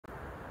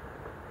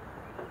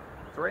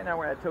So right now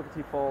we're at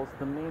Toketee Falls.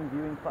 The main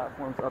viewing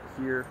platform's up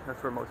here.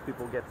 That's where most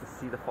people get to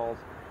see the falls.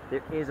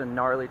 There is a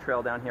gnarly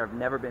trail down here. I've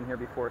never been here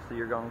before, so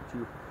you're going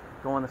to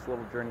go on this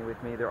little journey with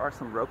me. There are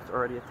some ropes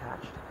already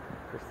attached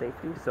for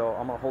safety, so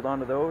I'm gonna hold on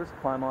to those,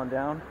 climb on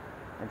down,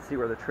 and see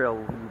where the trail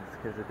leads,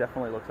 because it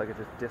definitely looks like it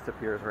just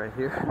disappears right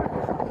here.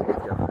 Let's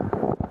go.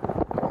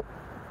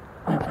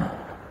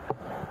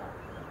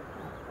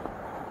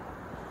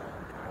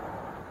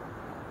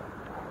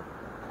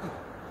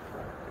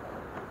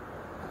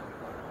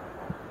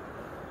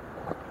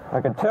 I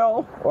can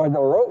tell by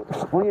the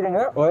ropes leading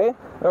that way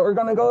that we're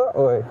gonna go that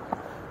way.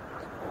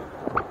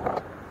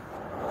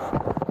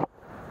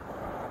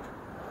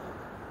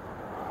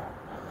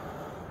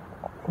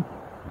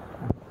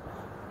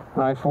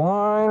 Nice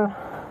line.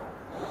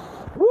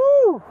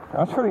 Woo!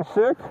 That's pretty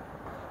sick.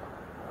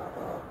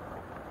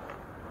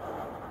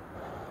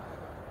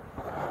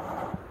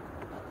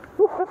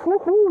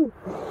 Woo-hoo-hoo-hoo.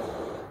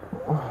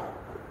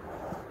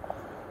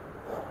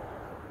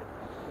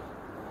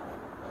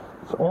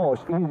 It's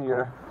almost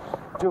easier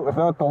to do it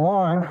without the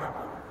line.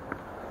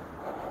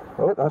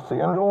 Oh, that's the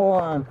end of the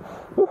line.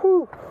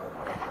 Woohoo!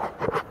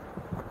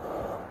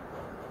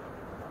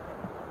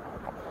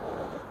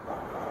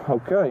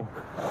 Okay.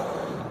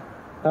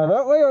 Now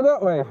that way or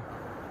that way?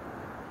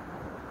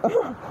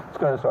 Let's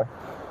go this way.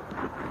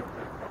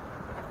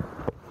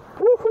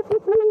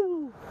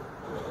 Woo-hoo-hoo-hoo.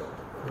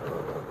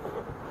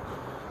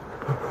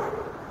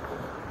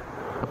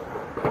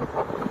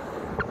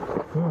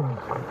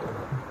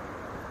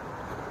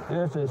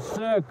 This is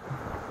sick.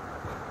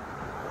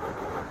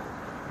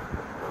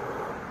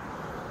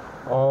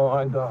 Oh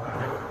my God.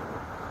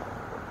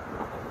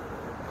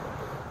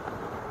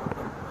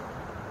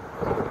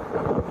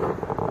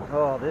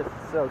 Oh, this is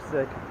so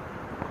sick.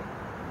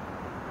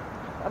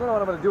 I don't know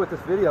what I'm going to do with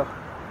this video.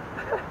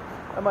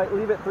 I might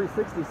leave it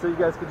 360 so you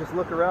guys could just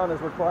look around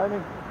as we're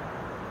climbing.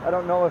 I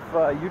don't know if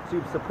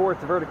YouTube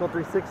supports vertical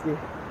 360,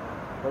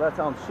 but that's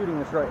how I'm shooting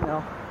this right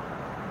now.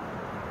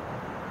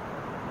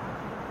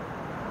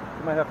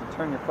 You might have to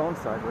turn your phone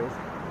sideways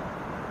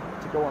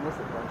to go on this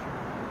adventure.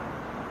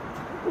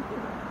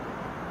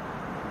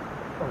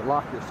 Or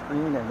lock your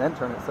screen and then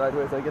turn it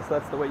sideways. I guess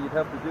that's the way you'd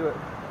have to do it.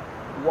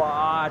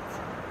 What?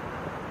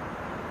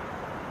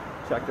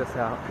 Check this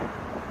out.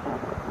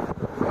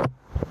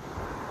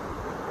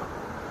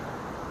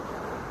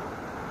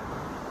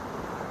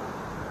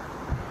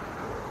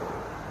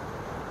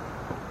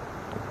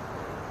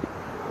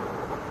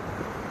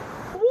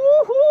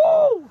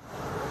 Woohoo!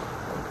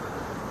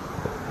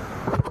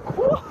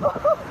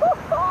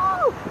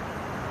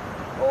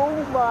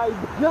 Oh my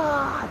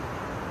God!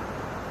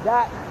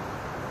 That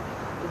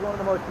is one of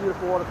the most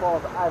beautiful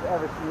waterfalls I've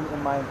ever seen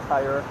in my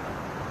entire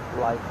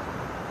life.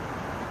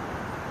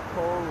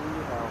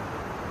 Holy hell.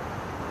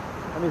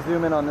 Let me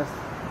zoom in on this.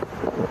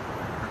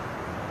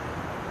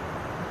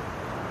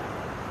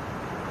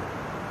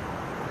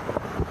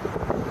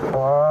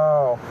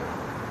 Wow.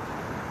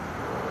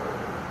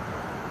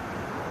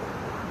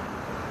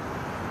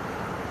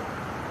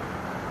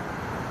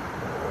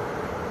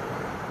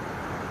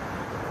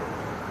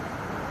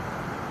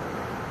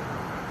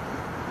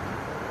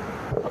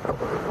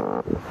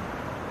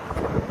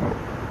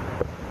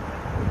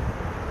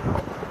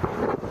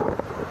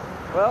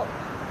 Well,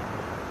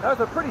 that was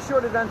a pretty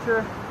short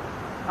adventure.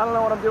 I don't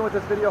know what I'm doing with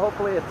this video.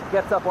 Hopefully it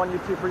gets up on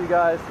YouTube for you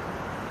guys.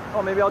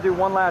 Oh, maybe I'll do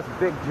one last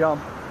big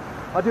jump.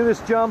 I'll do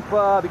this jump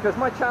because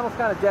my channel's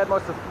kind of dead.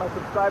 Most of my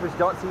subscribers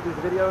don't see these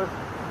videos.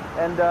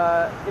 And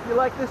if you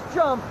like this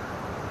jump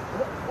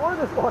or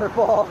this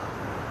waterfall,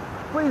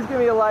 please give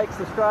me a like,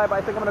 subscribe.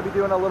 I think I'm going to be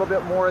doing a little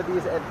bit more of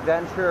these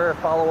adventure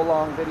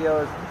follow-along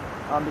videos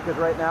because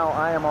right now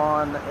I am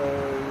on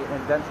an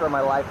adventure of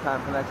my lifetime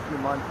for the next few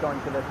months,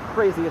 going to the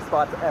craziest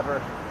spots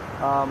ever.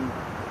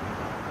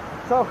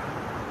 So,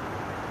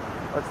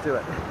 let's do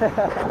it.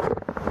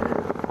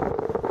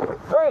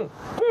 3,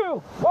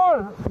 2,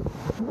 1.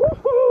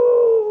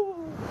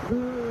 Woohoo!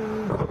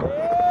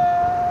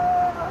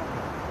 Yeah!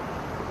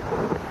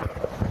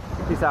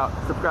 Peace out.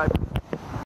 Subscribe.